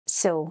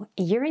So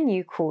you're a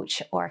new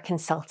coach or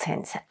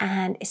consultant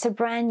and it's a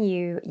brand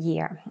new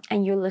year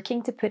and you're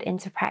looking to put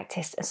into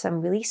practice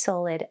some really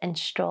solid and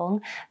strong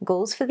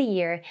goals for the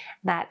year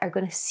that are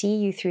going to see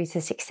you through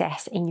to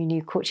success in your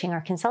new coaching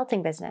or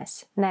consulting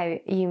business. Now,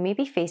 you may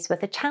be faced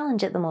with a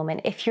challenge at the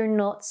moment if you're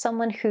not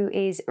someone who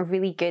is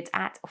really good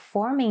at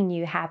forming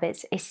new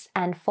habits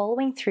and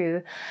following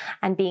through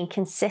and being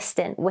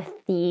consistent with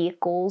the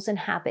goals and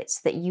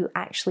habits that you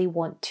actually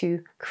want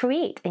to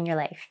create in your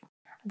life,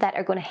 that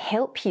are going to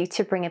help you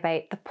to bring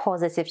about the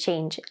positive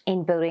change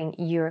in building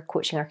your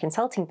coaching or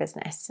consulting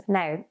business.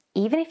 Now,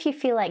 even if you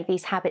feel like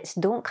these habits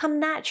don't come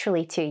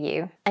naturally to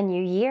you, a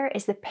new year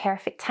is the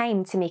perfect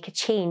time to make a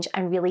change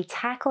and really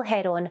tackle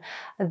head on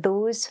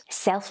those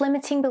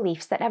self-limiting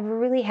beliefs that have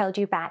really held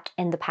you back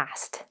in the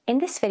past. In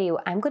this video,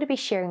 I'm going to be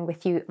sharing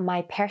with you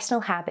my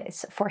personal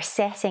habits for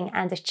setting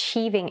and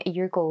achieving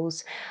your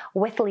goals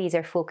with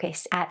laser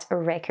focus at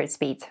record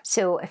speed.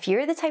 So if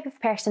you're the type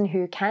of person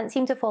who can't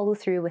seem to follow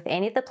through with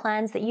any of the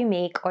plans that you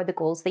make or the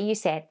goals that you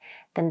set,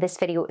 then this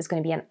video is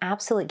going to be an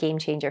absolute game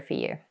changer for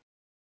you.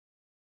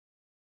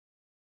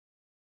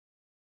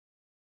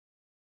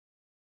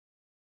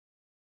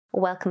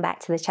 Welcome back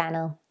to the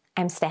channel.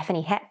 I'm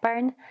Stephanie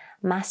Hepburn,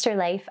 Master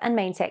Life and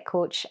Mindset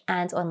Coach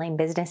and online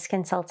business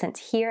consultant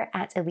here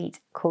at Elite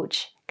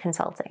Coach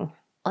Consulting.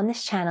 On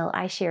this channel,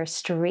 I share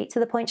straight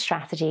to the point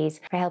strategies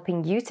for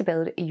helping you to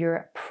build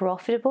your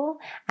profitable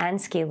and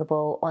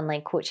scalable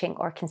online coaching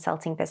or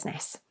consulting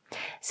business.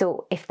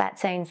 So if that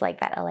sounds like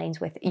that aligns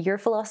with your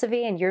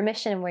philosophy and your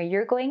mission and where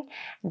you're going,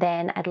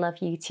 then I'd love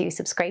you to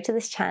subscribe to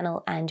this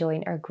channel and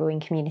join our growing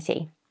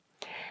community.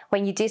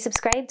 When you do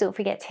subscribe, don't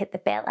forget to hit the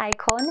bell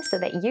icon so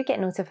that you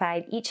get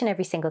notified each and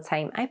every single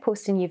time I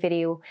post a new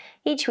video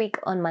each week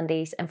on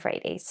Mondays and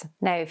Fridays.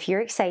 Now, if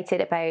you're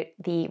excited about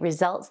the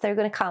results that are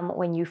going to come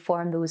when you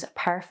form those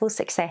powerful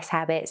success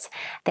habits,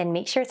 then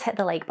make sure to hit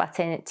the like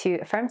button to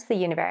affirm to the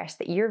universe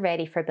that you're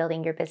ready for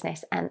building your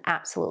business and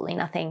absolutely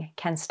nothing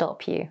can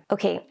stop you.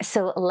 Okay,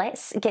 so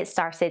let's get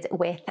started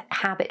with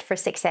habit for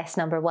success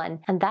number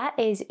one, and that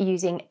is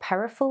using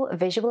powerful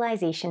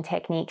visualization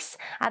techniques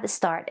at the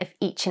start of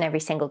each and every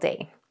single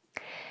day.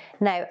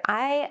 Now,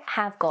 I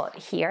have got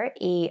here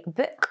a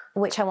book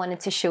which I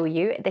wanted to show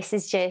you. This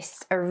is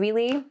just a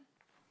really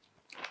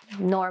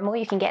normal,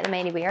 you can get them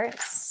anywhere.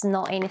 It's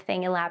not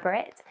anything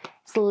elaborate.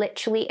 It's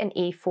literally an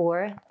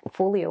A4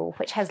 folio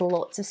which has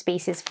lots of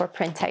spaces for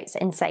printouts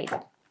inside.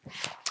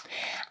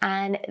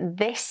 And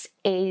this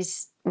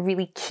is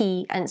really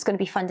key and it's going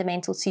to be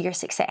fundamental to your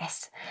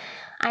success.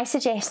 I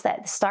suggest that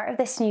at the start of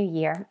this new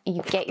year,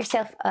 you get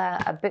yourself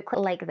a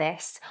booklet like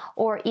this,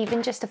 or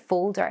even just a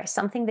folder,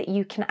 something that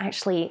you can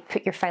actually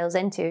put your files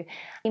into.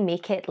 You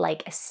make it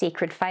like a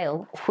sacred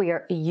file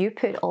where you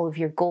put all of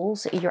your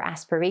goals, your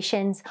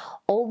aspirations,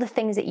 all the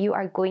things that you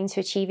are going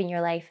to achieve in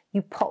your life,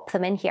 you pop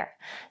them in here.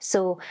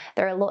 So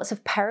there are lots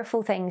of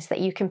powerful things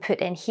that you can put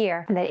in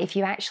here that if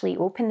you actually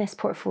open this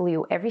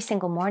portfolio every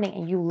single morning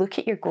and you look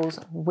at your goals,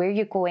 where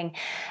you're going,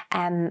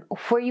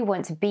 where you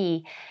want to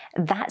be,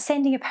 that's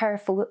sending a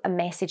powerful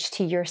message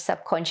to your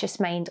subconscious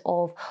mind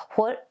of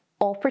what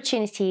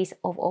opportunities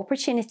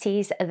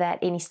that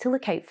it needs to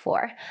look out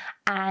for,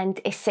 and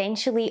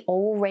essentially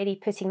already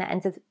putting that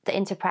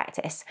into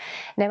practice.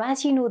 Now,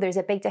 as you know, there's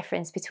a big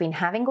difference between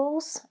having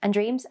goals and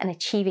dreams and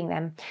achieving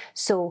them.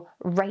 So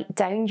write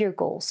down your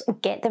goals,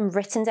 get them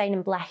written down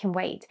in black and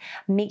white,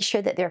 make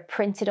sure that they're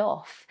printed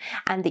off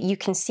and that you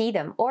can see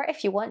them, or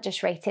if you want,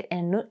 just write it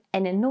in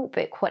a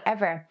notebook,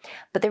 whatever.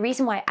 But the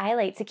reason why I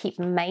like to keep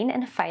mine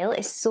in a file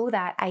is so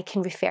that I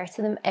can refer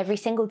to them every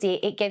single day.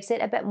 It gives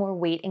it a bit more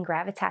weight and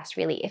gravitas,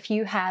 really. If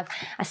you have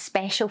a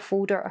special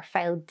folder or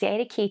file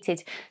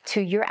dedicated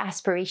to your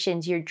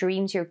aspirations, your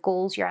dreams, your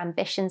goals, your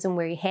ambitions, and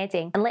where you're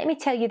heading. And let me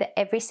tell you that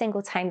every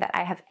single time that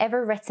I have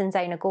ever written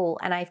down a goal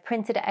and I've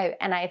printed it out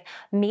and I've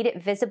made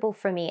it visible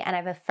for me and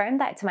I've affirmed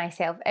that to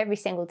myself every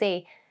single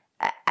day,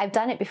 I've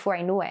done it before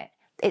I know it.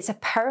 It's a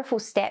powerful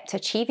step to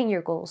achieving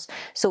your goals.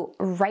 So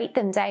write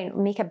them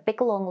down, make a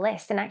big long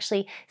list and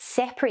actually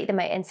separate them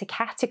out into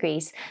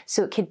categories.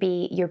 So it could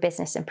be your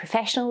business and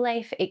professional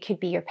life, it could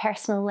be your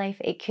personal life,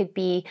 it could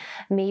be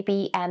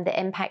maybe the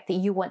impact that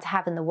you want to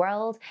have in the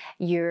world,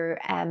 your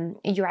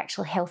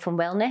actual health and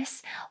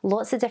wellness,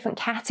 lots of different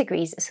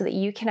categories so that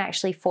you can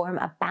actually form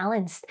a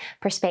balanced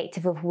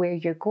perspective of where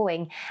you're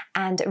going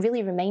and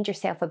really remind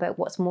yourself about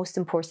what's most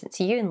important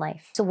to you in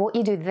life. So what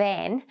you do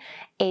then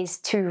is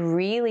to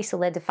really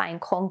solidify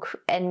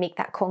and make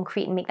that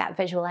concrete and make that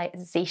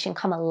visualization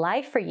come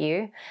alive for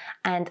you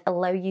and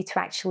allow you to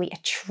actually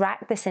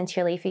attract this into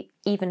your life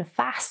even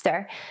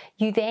faster.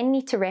 You then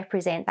need to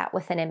represent that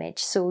with an image.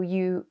 So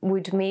you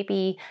would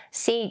maybe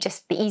say,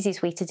 just the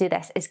easiest way to do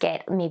this is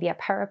get maybe a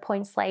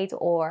PowerPoint slide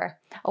or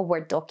a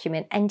Word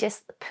document and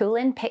just pull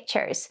in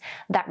pictures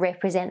that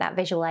represent that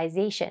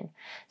visualization.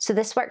 So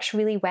this works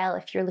really well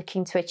if you're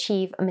looking to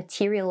achieve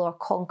material or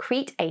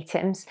concrete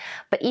items,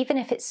 but even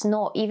if it's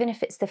not, even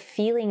if it's the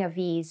feeling of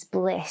ease,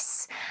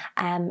 bliss,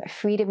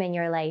 freedom in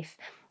your life,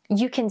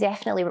 you can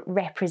definitely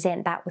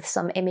represent that with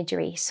some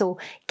imagery. So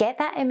get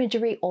that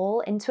imagery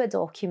all into a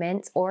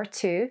document or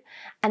two,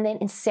 and then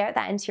insert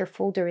that into your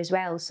folder as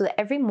well, so that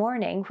every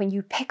morning when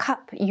you pick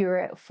up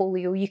your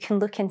folio, you can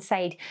look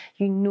inside.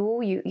 You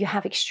know, you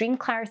have extreme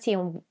clarity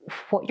on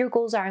what your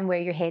goals are and where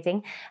you're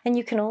heading, and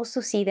you can also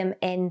see them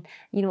in,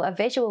 you know, a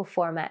visual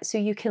format, so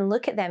you can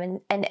look at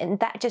them and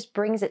that just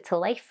brings it to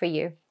life for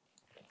you.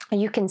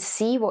 You can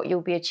see what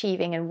you'll be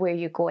achieving and where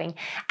you're going.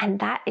 And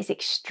that is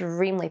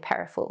extremely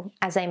powerful,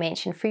 as I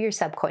mentioned, for your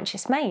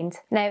subconscious mind.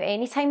 Now,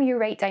 anytime you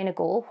write down a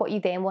goal, what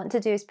you then want to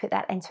do is put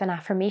that into an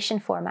affirmation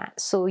format.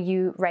 So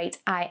you write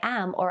I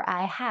am, or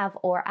I have,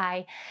 or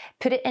I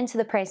put it into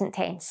the present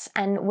tense.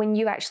 And when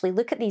you actually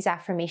look at these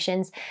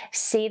affirmations,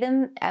 say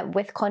them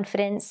with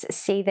confidence,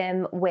 say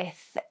them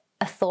with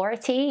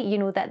authority, you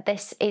know, that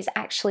this is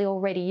actually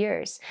already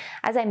yours.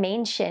 As I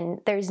mentioned,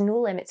 there's no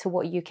limit to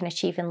what you can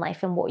achieve in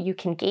life and what you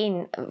can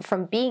gain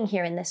from being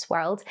here in this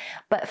world.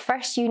 But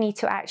first, you need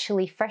to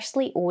actually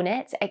firstly own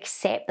it,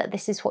 accept that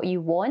this is what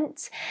you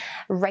want,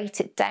 write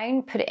it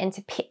down, put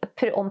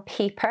it on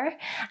paper,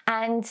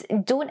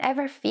 and don't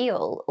ever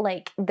feel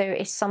like there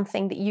is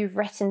something that you've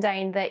written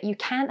down that you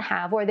can't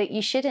have or that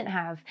you shouldn't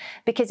have.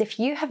 Because if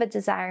you have a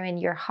desire in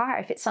your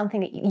heart, if it's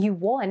something that you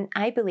want,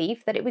 I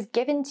believe that it was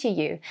given to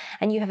you,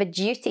 and you have a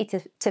duty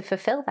to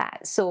fulfill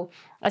that. So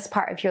as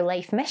part of your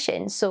life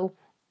mission. So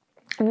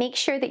make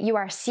sure that you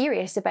are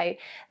serious about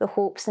the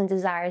hopes and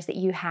desires that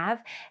you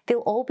have. They'll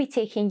all be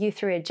taking you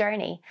through a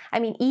journey. I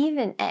mean,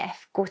 even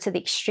if go to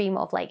the extreme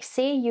of, like,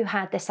 say you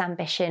had this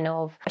ambition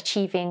of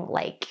achieving,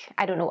 like,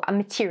 I don't know, a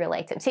material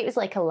item. Say it was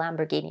like a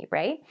Lamborghini,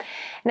 right?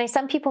 Now,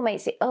 some people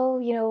might say, oh,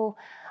 you know,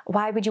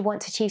 why would you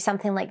want to achieve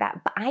something like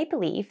that? But I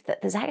believe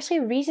that there's actually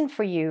a reason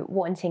for you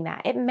wanting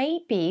that. It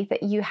might be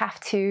that you have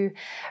to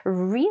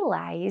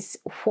realize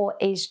what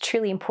is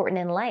truly important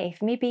in life.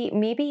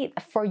 Maybe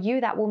for you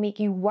that will make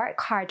you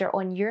work harder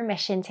on your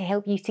mission to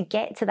help you to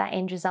get to that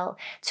end result,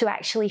 to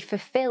actually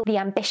fulfill the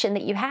ambition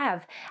that you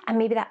have. And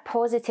maybe that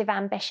positive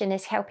ambition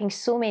is helping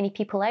so many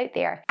people out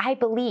there. I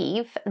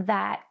believe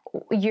that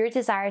your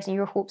desires and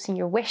your hopes and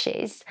your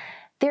wishes,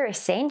 they're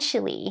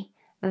essentially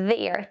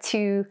there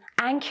to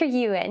anchor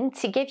you in,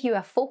 to give you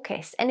a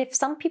focus. And if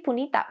some people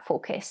need that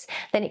focus,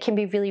 then it can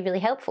be really,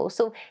 really helpful.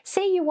 So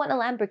say you want a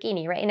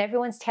Lamborghini, right? And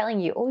everyone's telling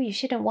you, oh, you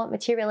shouldn't want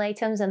material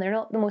items and they're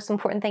not the most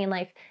important thing in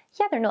life.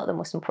 Yeah, they're not the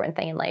most important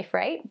thing in life,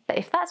 right? But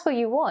if that's what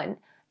you want,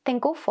 then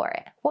go for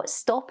it. What's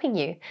stopping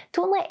you?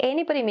 Don't let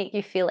anybody make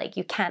you feel like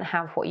you can't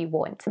have what you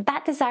want.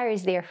 That desire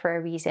is there for a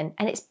reason,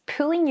 and it's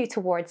pulling you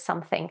towards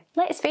something.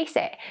 Let's face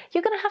it,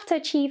 you're going to have to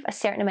achieve a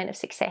certain amount of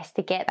success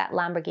to get that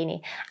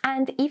Lamborghini.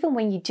 And even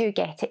when you do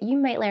get it, you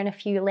might learn a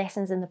few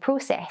lessons in the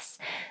process.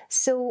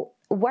 So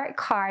work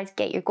hard,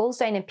 get your goals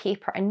down in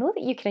paper, and know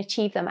that you can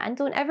achieve them. And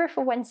don't ever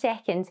for 1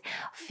 second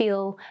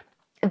feel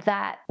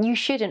that you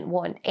shouldn't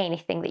want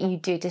anything that you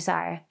do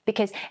desire,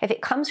 because if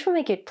it comes from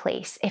a good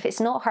place, if it's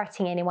not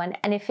hurting anyone,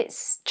 and if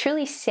it's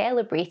truly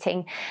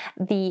celebrating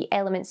the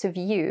elements of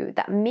you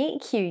that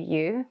make you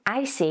you,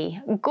 I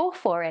say go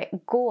for it,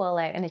 go all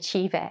out and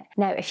achieve it.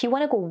 Now, if you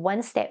want to go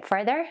one step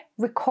further,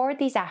 record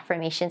these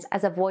affirmations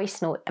as a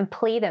voice note and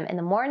play them in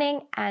the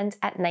morning and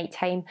at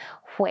nighttime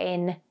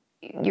when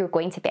you're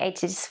going to bed,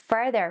 to just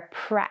further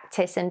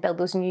practice and build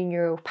those new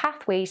neural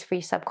pathways for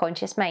your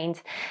subconscious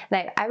mind.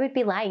 Now, I would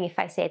be lying if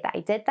I said that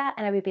I did that,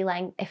 and I would be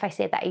lying if I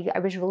said that I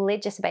was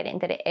religious about it and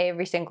did it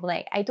every single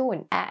night. I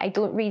don't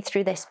read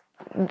through this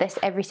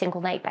every single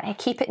night, but I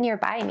keep it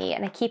nearby me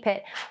and I keep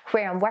it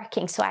where I'm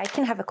working, so I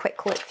can have a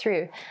quick look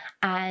through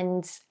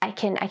and I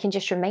can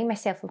just remind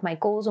myself of my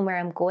goals and where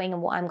I'm going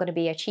and what I'm going to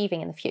be achieving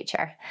in the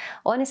future.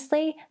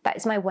 Honestly, that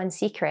is my one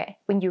secret.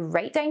 When you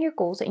write down your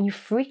goals and you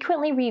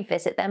frequently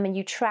revisit them and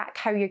you track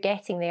how you're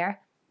getting there,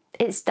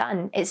 it's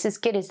done. It's as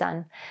good as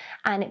done.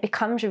 And it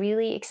becomes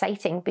really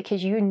exciting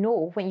because you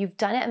know when you've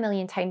done it a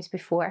million times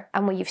before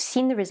and when you've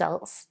seen the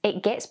results,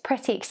 it gets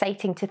pretty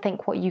exciting to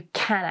think what you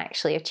can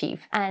actually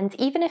achieve. And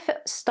even if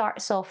it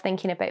starts off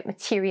thinking about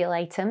material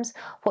items,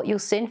 what you'll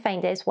soon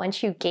find is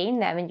once you gain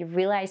them and you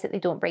realize that they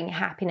don't bring you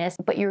happiness,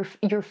 but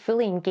you're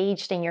fully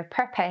engaged in your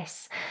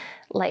purpose,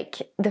 like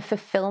the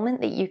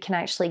fulfillment that you can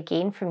actually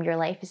gain from your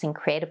life is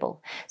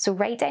incredible. So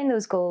write down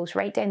those goals,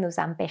 write down those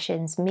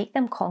ambitions, make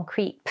them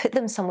concrete, put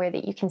them somewhere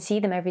that you can see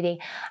them every day.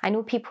 I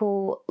know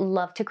people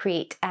love to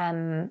create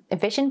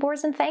vision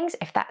boards and things.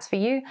 If that's for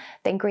you,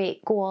 then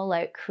great, go all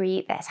out,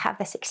 create this, have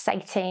this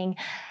exciting,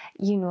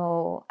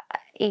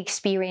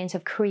 experience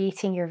of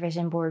creating your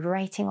vision board,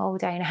 writing all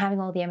down, having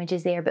all the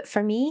images there. But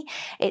for me,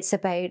 it's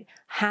about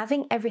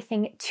having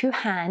everything to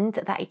hand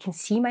that I can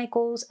see my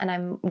goals and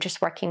I'm just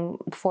working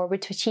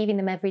forward to achieving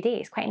them every day.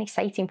 It's quite an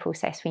exciting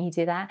process when you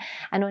do that.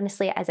 And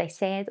honestly, as I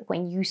said,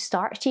 when you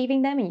start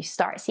achieving them and you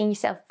start seeing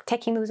yourself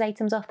ticking those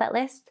items off that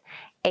list,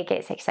 it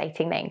gets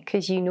exciting then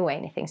because you know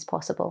anything's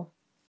possible.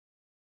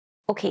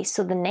 Okay,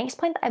 so the next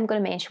point that I'm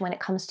going to mention when it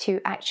comes to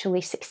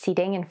actually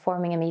succeeding and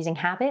forming amazing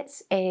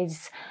habits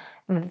is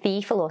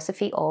the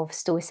philosophy of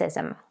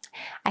Stoicism.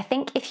 I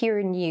think if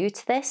you're new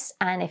to this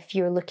and if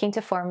you're looking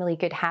to form really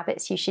good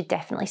habits, you should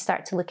definitely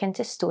start to look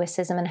into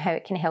Stoicism and how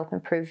it can help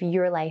improve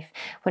your life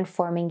when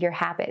forming your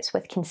habits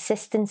with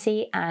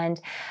consistency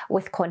and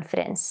with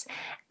confidence.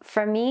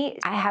 For me,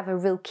 I have a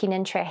real keen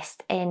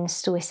interest in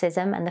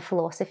Stoicism and the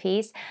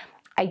philosophies.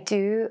 I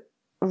do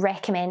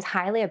recommend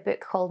highly a book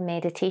called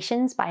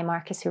Meditations by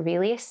Marcus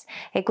Aurelius.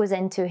 It goes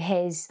into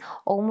his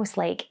almost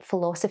like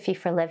philosophy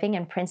for living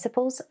and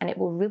principles, and it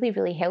will really,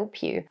 really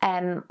help you.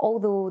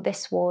 Although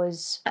this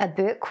was a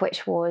book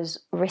which was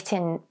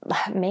written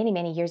many,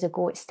 many years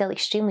ago, it's still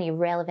extremely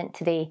relevant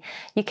today.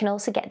 You can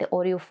also get the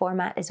audio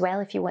format as well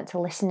if you want to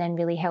listen and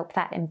really help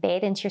that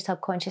embed into your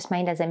subconscious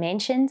mind, as I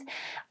mentioned.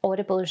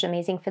 Audible is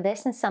amazing for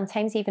this, and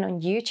sometimes even on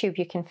YouTube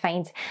you can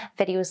find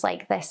videos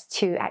like this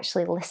to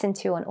actually listen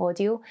to on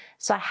audio.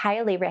 So I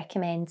highly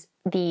recommend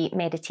the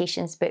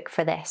Meditations book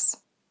for this.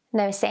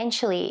 Now,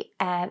 essentially,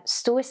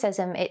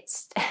 Stoicism,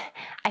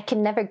 I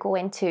can never go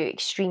into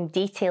extreme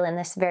detail in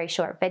this very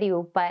short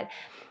video, but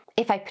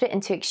if I put it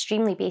into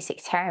extremely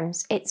basic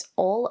terms, it's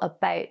all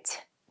about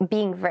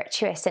being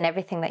virtuous in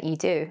everything that you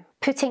do.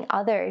 Putting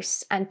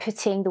others and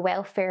putting the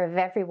welfare of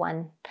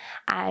everyone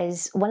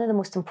as one of the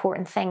most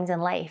important things in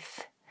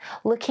life.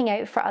 Looking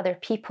out for other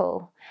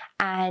people,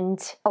 and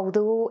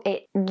although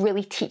it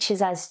really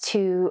teaches us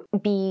to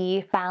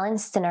be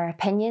balanced in our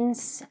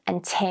opinions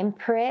and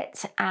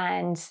temperate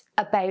and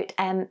about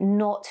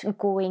not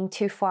going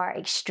too far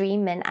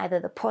extreme in either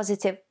the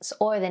positives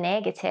or the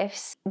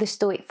negatives, the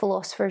Stoic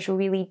philosophers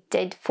really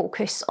did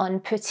focus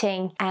on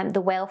putting the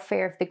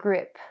welfare of the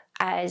group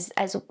as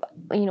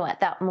you know,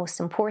 at that most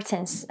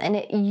importance.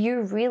 And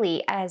you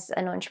really, as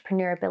an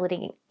entrepreneur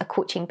building a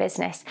coaching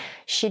business,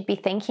 should be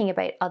thinking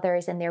about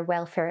others and their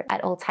welfare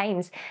at all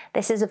times.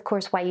 This is of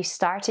course why you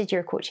started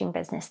your coaching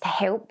business, to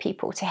help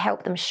people, to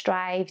help them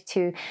strive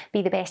to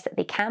be the best that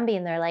they can be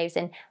in their lives.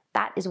 And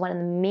that is one of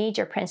the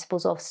major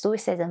principles of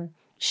Stoicism,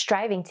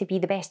 striving to be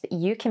the best that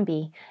you can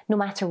be, no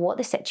matter what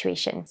the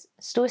situation.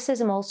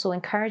 Stoicism also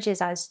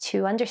encourages us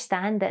to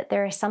understand that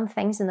there are some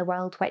things in the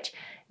world which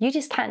you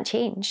just can't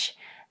change.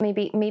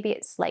 Maybe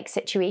it's like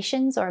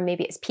situations, or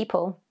maybe it's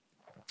people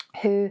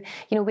who,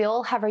 you know, we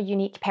all have our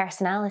unique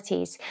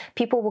personalities.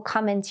 People will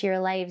come into your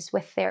lives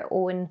with their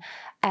own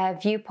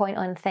viewpoint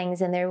on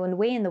things and their own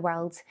way in the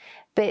world,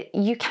 but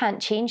you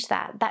can't change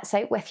that. That's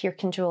out with your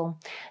control.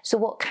 So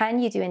what can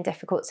you do in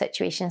difficult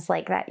situations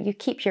like that? You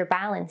keep your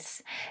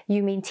balance.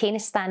 You maintain a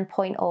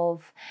standpoint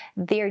of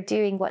they're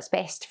doing what's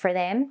best for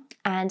them,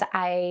 and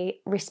I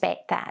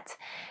respect that.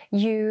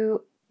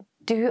 You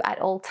do at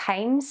all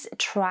times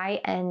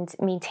try and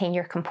maintain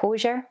your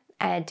composure.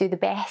 Do the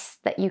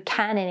best that you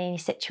can in any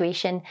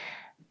situation,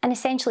 and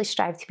essentially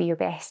strive to be your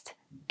best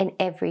in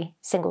every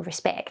single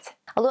respect.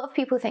 A lot of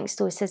people think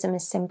Stoicism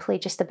is simply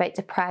just about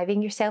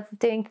depriving yourself of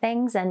doing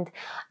things and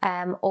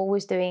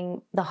always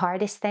doing the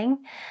hardest thing.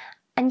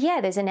 And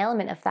yeah, there's an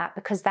element of that,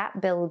 because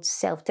that builds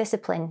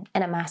self-discipline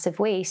in a massive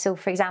way. So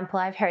for example,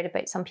 I've heard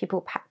about some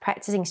people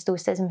practicing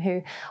Stoicism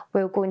who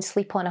will go and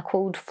sleep on a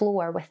cold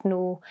floor with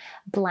no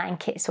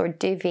blankets or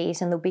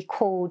duvets, and they'll be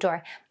cold,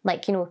 or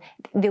like, you know,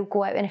 they'll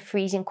go out in a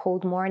freezing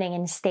cold morning,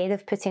 and instead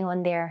of putting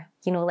on their,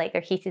 you know, like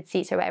their heated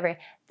seats or whatever,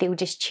 they'll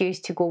just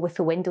choose to go with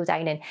the window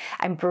down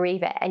and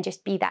brave it and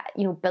just be that,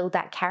 you know, build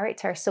that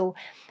character. So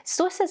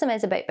Stoicism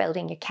is about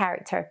building your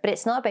character, but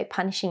it's not about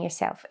punishing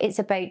yourself. It's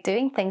about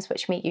doing things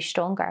which make you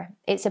stronger.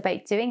 It's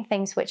about doing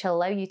things which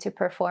allow you to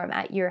perform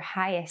at your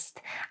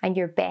highest and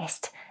your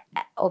best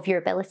of your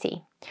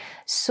ability.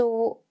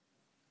 So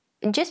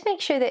just make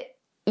sure that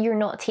you're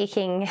not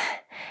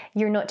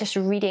just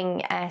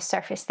reading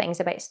surface things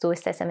about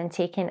Stoicism and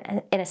taking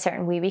it in a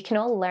certain way. We can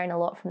all learn a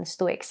lot from the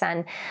Stoics,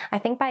 and I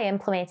think by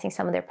implementing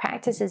some of their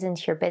practices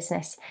into your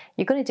business,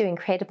 you're going to do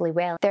incredibly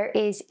well. There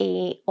is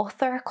an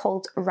author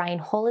called Ryan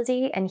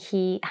Holiday, and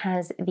he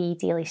has the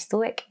Daily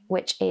Stoic,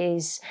 which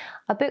is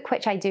a book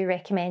which I do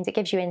recommend. It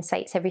gives you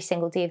insights every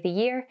single day of the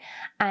year,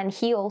 and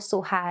he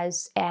also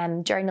has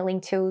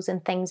journaling tools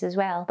and things as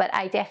well. But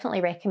I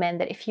definitely recommend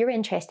that if you're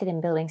interested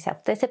in building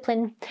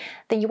self-discipline,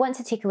 then you want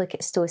to take a look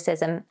at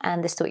Stoicism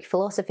and the Stoic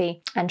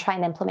philosophy and try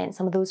and implement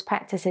some of those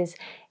practices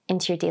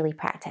into your daily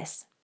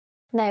practice.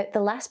 Now, the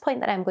last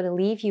point that I'm going to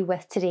leave you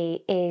with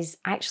today is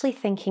actually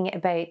thinking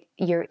about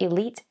your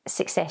elite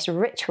success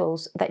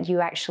rituals that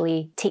you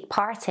actually take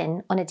part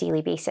in on a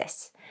daily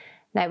basis.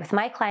 Now, with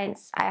my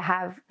clients, I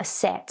have a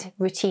set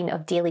routine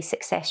of daily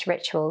success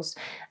rituals,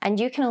 and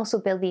you can also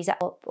build these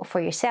up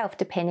for yourself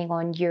depending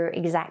on your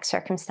exact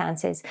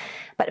circumstances.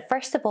 But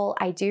first of all,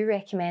 I do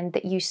recommend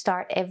that you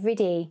start every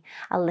day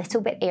a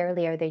little bit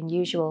earlier than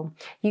usual.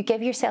 You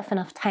give yourself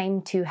enough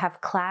time to have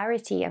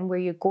clarity on where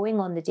you're going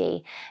on the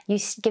day. You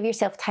give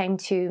yourself time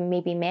to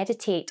maybe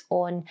meditate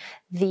on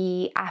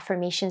the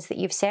affirmations that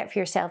you've set for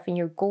yourself and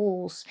your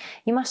goals.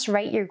 You must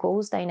write your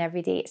goals down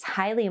every day. It's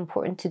highly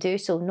important to do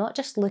so, not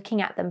just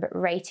looking at them, but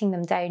writing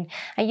them down.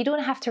 And you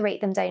don't have to write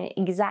them down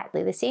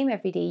exactly the same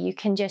every day. You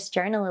can just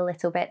journal a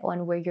little bit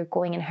on where you're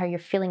going and how you're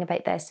feeling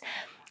about this.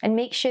 and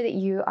make sure that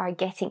you are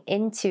getting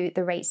into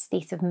the right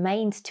state of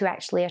mind to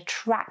actually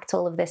attract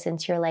all of this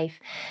into your life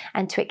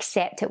and to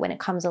accept it when it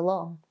comes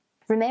along.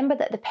 Remember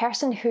that the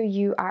person who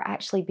you are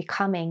actually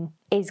becoming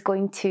is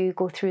going to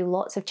go through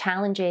lots of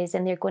challenges,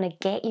 and they're going to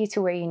get you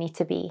to where you need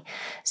to be.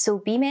 So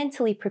be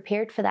mentally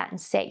prepared for that and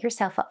set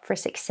yourself up for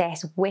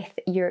success with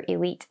your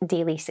elite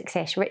daily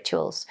success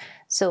rituals.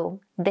 So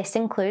this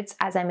includes,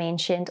 as I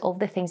mentioned, all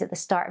the things at the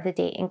start of the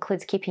day. It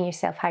includes keeping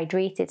yourself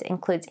hydrated, it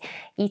includes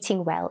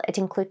eating well, it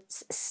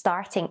includes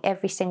starting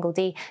every single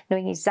day,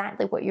 knowing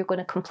exactly what you're going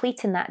to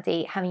complete in that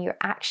day, having your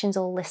actions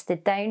all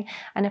listed down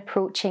and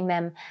approaching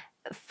them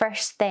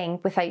first thing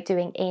without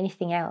doing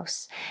anything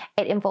else.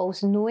 It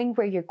involves knowing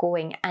where you're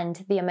going and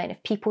the amount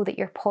of people that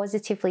you're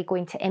positively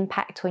going to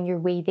impact on your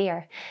way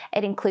there.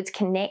 It includes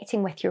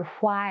connecting with your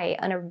why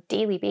on a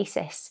daily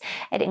basis.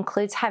 It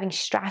includes having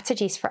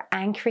strategies for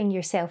anchoring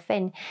yourself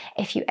in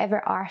if you ever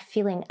are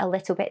feeling a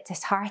little bit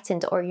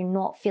disheartened or you're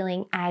not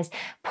feeling as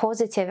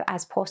positive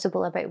as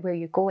possible about where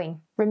you're going.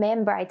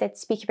 Remember, I did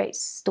speak about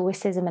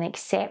stoicism and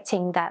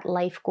accepting that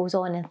life goes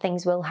on and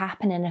things will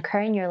happen and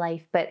occur in your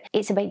life, but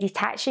it's about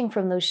detaching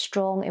from those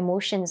strong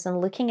emotions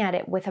and looking at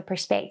it with a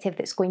perspective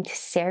that's going to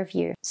serve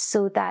you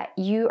so that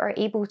you are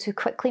able to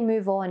quickly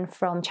move on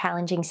from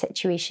challenging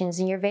situations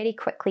and you're very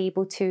quickly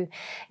able to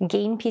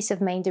gain peace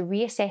of mind and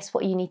reassess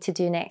what you need to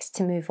do next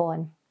to move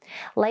on.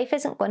 Life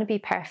isn't going to be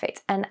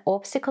perfect and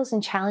obstacles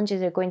and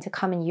challenges are going to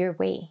come in your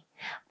way.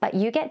 But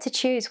you get to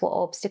choose what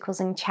obstacles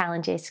and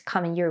challenges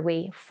come in your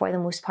way for the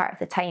most part of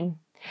the time.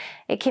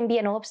 It can be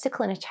an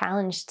obstacle and a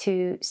challenge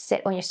to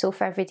sit on your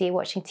sofa every day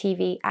watching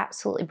TV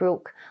absolutely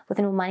broke with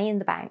no money in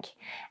the bank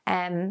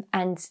and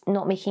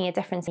not making a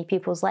difference in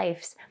people's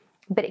lives.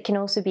 But it can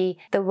also be,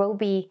 there will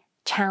be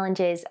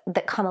challenges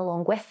that come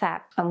along with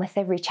that. And with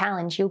every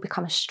challenge, you'll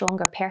become a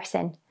stronger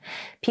person.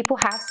 People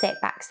have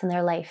setbacks in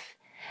their life.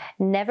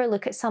 Never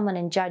look at someone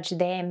and judge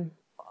them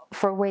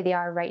for where they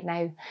are right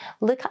now.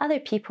 Look at other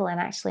people and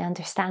actually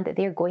understand that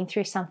they're going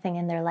through something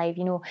in their life.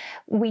 You know,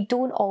 we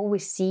don't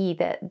always see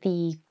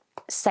the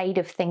side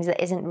of things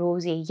that isn't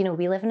rosy. You know,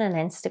 we live in an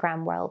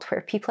Instagram world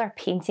where people are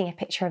painting a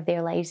picture of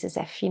their lives as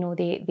if, you know,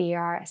 they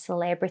are a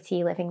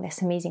celebrity living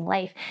this amazing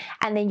life.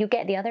 And then you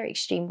get the other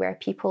extreme where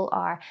people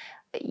are,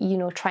 you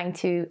know, trying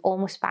to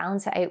almost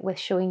balance it out with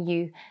showing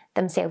you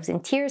themselves in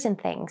tears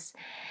and things.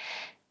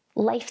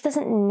 Life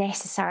doesn't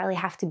necessarily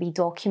have to be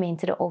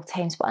documented at all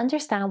times, but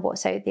understand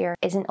what's out there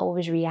isn't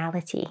always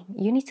reality.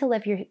 You need to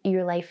live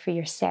your life for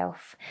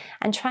yourself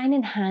and try and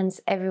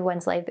enhance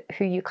everyone's life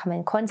who you come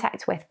in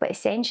contact with. But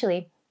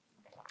essentially,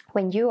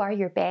 when you are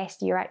your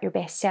best, you're at your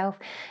best self,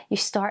 you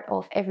start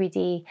off every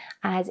day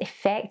as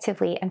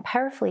effectively and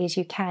powerfully as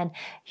you can,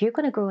 you're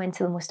going to grow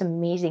into the most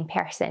amazing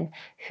person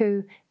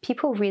who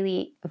people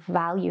really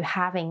value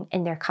having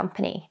in their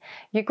company.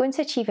 You're going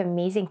to achieve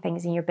amazing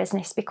things in your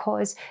business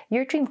because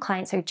your dream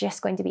clients are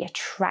just going to be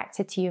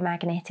attracted to you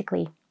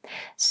magnetically.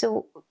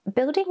 So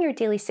building your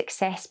daily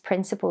success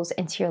principles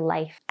into your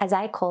life, as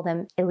I call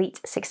them,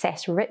 elite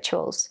success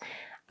rituals.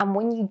 And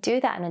when you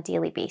do that on a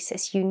daily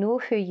basis, you know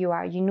who you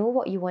are, you know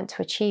what you want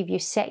to achieve, you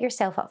set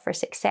yourself up for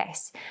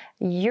success,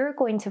 you're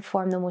going to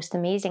form the most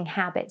amazing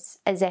habits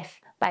as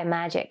if by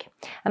magic.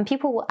 And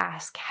people will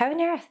ask, how on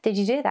earth did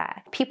you do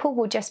that? People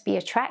will just be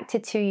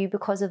attracted to you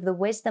because of the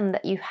wisdom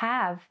that you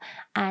have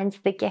and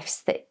the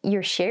gifts that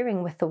you're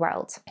sharing with the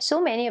world.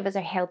 So many of us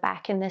are held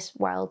back in this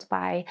world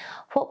by,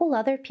 what will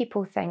other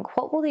people think?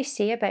 What will they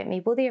say about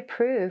me? Will they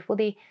approve? Will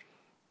they,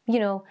 you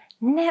know,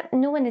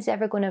 no one is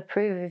ever going to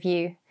approve of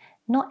you.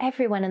 Not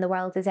everyone in the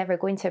world is ever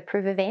going to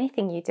approve of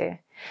anything you do.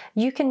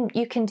 You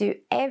can do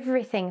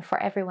everything for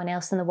everyone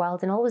else in the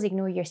world and always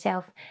ignore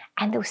yourself,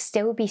 and there'll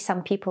still be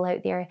some people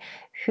out there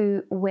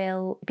who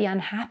will be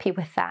unhappy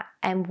with that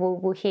and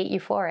will hate you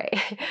for it.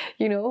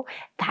 You know,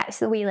 that's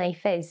the way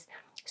life is.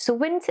 So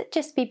wouldn't it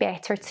just be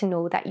better to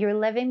know that you're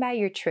living by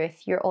your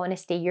truth, your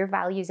honesty, your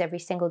values every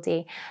single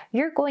day?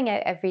 You're going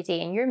out every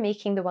day and you're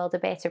making the world a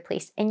better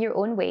place in your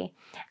own way.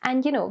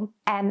 And you know,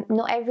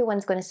 not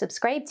everyone's going to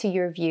subscribe to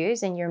your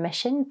views and your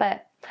mission,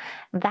 but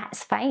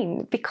that's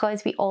fine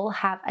because we all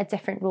have a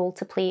different role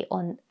to play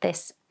on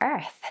this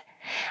earth.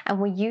 And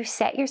when you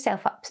set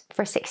yourself up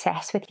for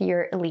success with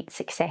your elite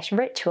success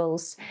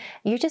rituals,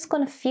 you're just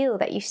going to feel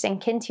that you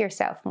sink into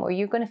yourself more.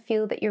 You're going to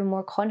feel that you're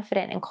more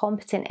confident and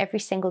competent every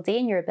single day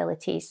in your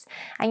abilities,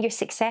 and your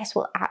success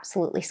will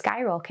absolutely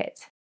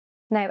skyrocket.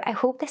 Now, I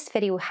hope this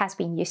video has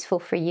been useful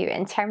for you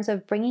in terms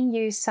of bringing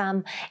you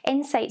some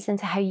insights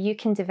into how you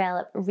can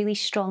develop really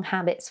strong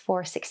habits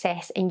for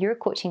success in your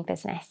coaching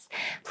business.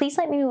 Please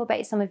let me know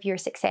about some of your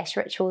success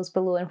rituals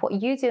below and what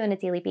you do on a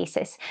daily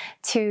basis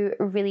to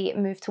really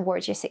move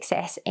towards your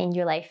success in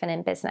your life and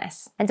in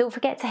business. And don't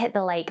forget to hit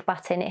the like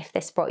button if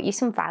this brought you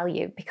some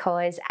value,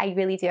 because I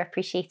really do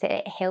appreciate it.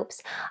 It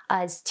helps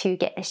us to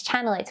get this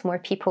channel out to more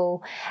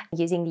people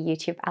using the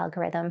YouTube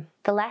algorithm.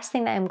 The last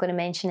thing that I'm going to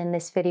mention in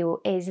this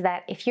video is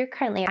that if you're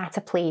currently at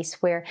a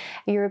place where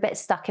you're a bit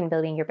stuck in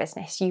building your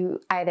business, you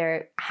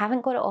either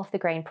haven't got it off the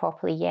ground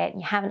properly yet,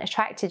 you haven't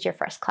attracted your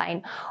first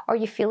client, or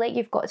you feel like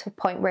you've got to a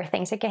point where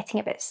things are getting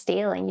a bit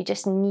stale and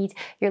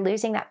you're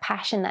losing that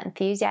passion, that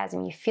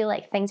enthusiasm, you feel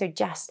like things are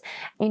just,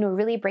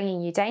 really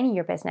bringing you down in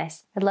your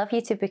business, I'd love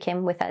you to book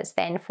in with us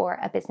then for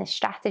a business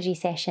strategy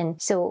session.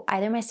 So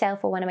either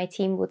myself or one of my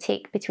team will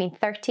take between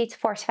 30 to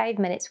 45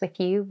 minutes with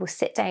you. We'll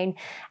sit down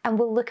and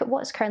we'll look at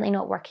what's currently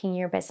not working in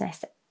your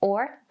business,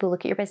 or we'll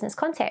look at your business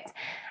concept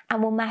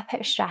and we'll map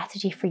out a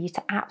strategy for you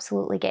to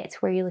absolutely get to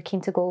where you're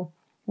looking to go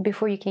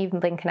before you can even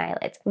blink an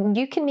eyelid.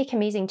 You can make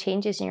amazing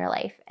changes in your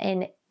life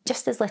in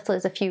just as little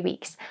as a few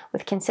weeks,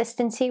 with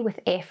consistency,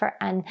 with effort,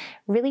 and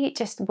really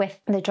just with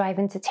the drive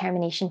and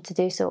determination to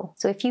do so.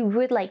 So if you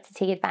would like to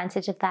take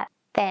advantage of that,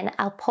 then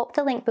I'll pop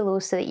the link below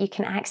so that you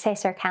can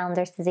access our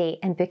calendars today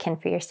and book in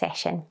for your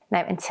session.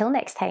 Now, until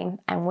next time,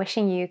 I'm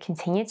wishing you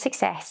continued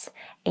success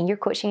in your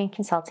coaching and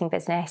consulting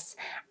business,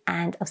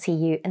 and I'll see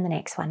you in the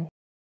next one.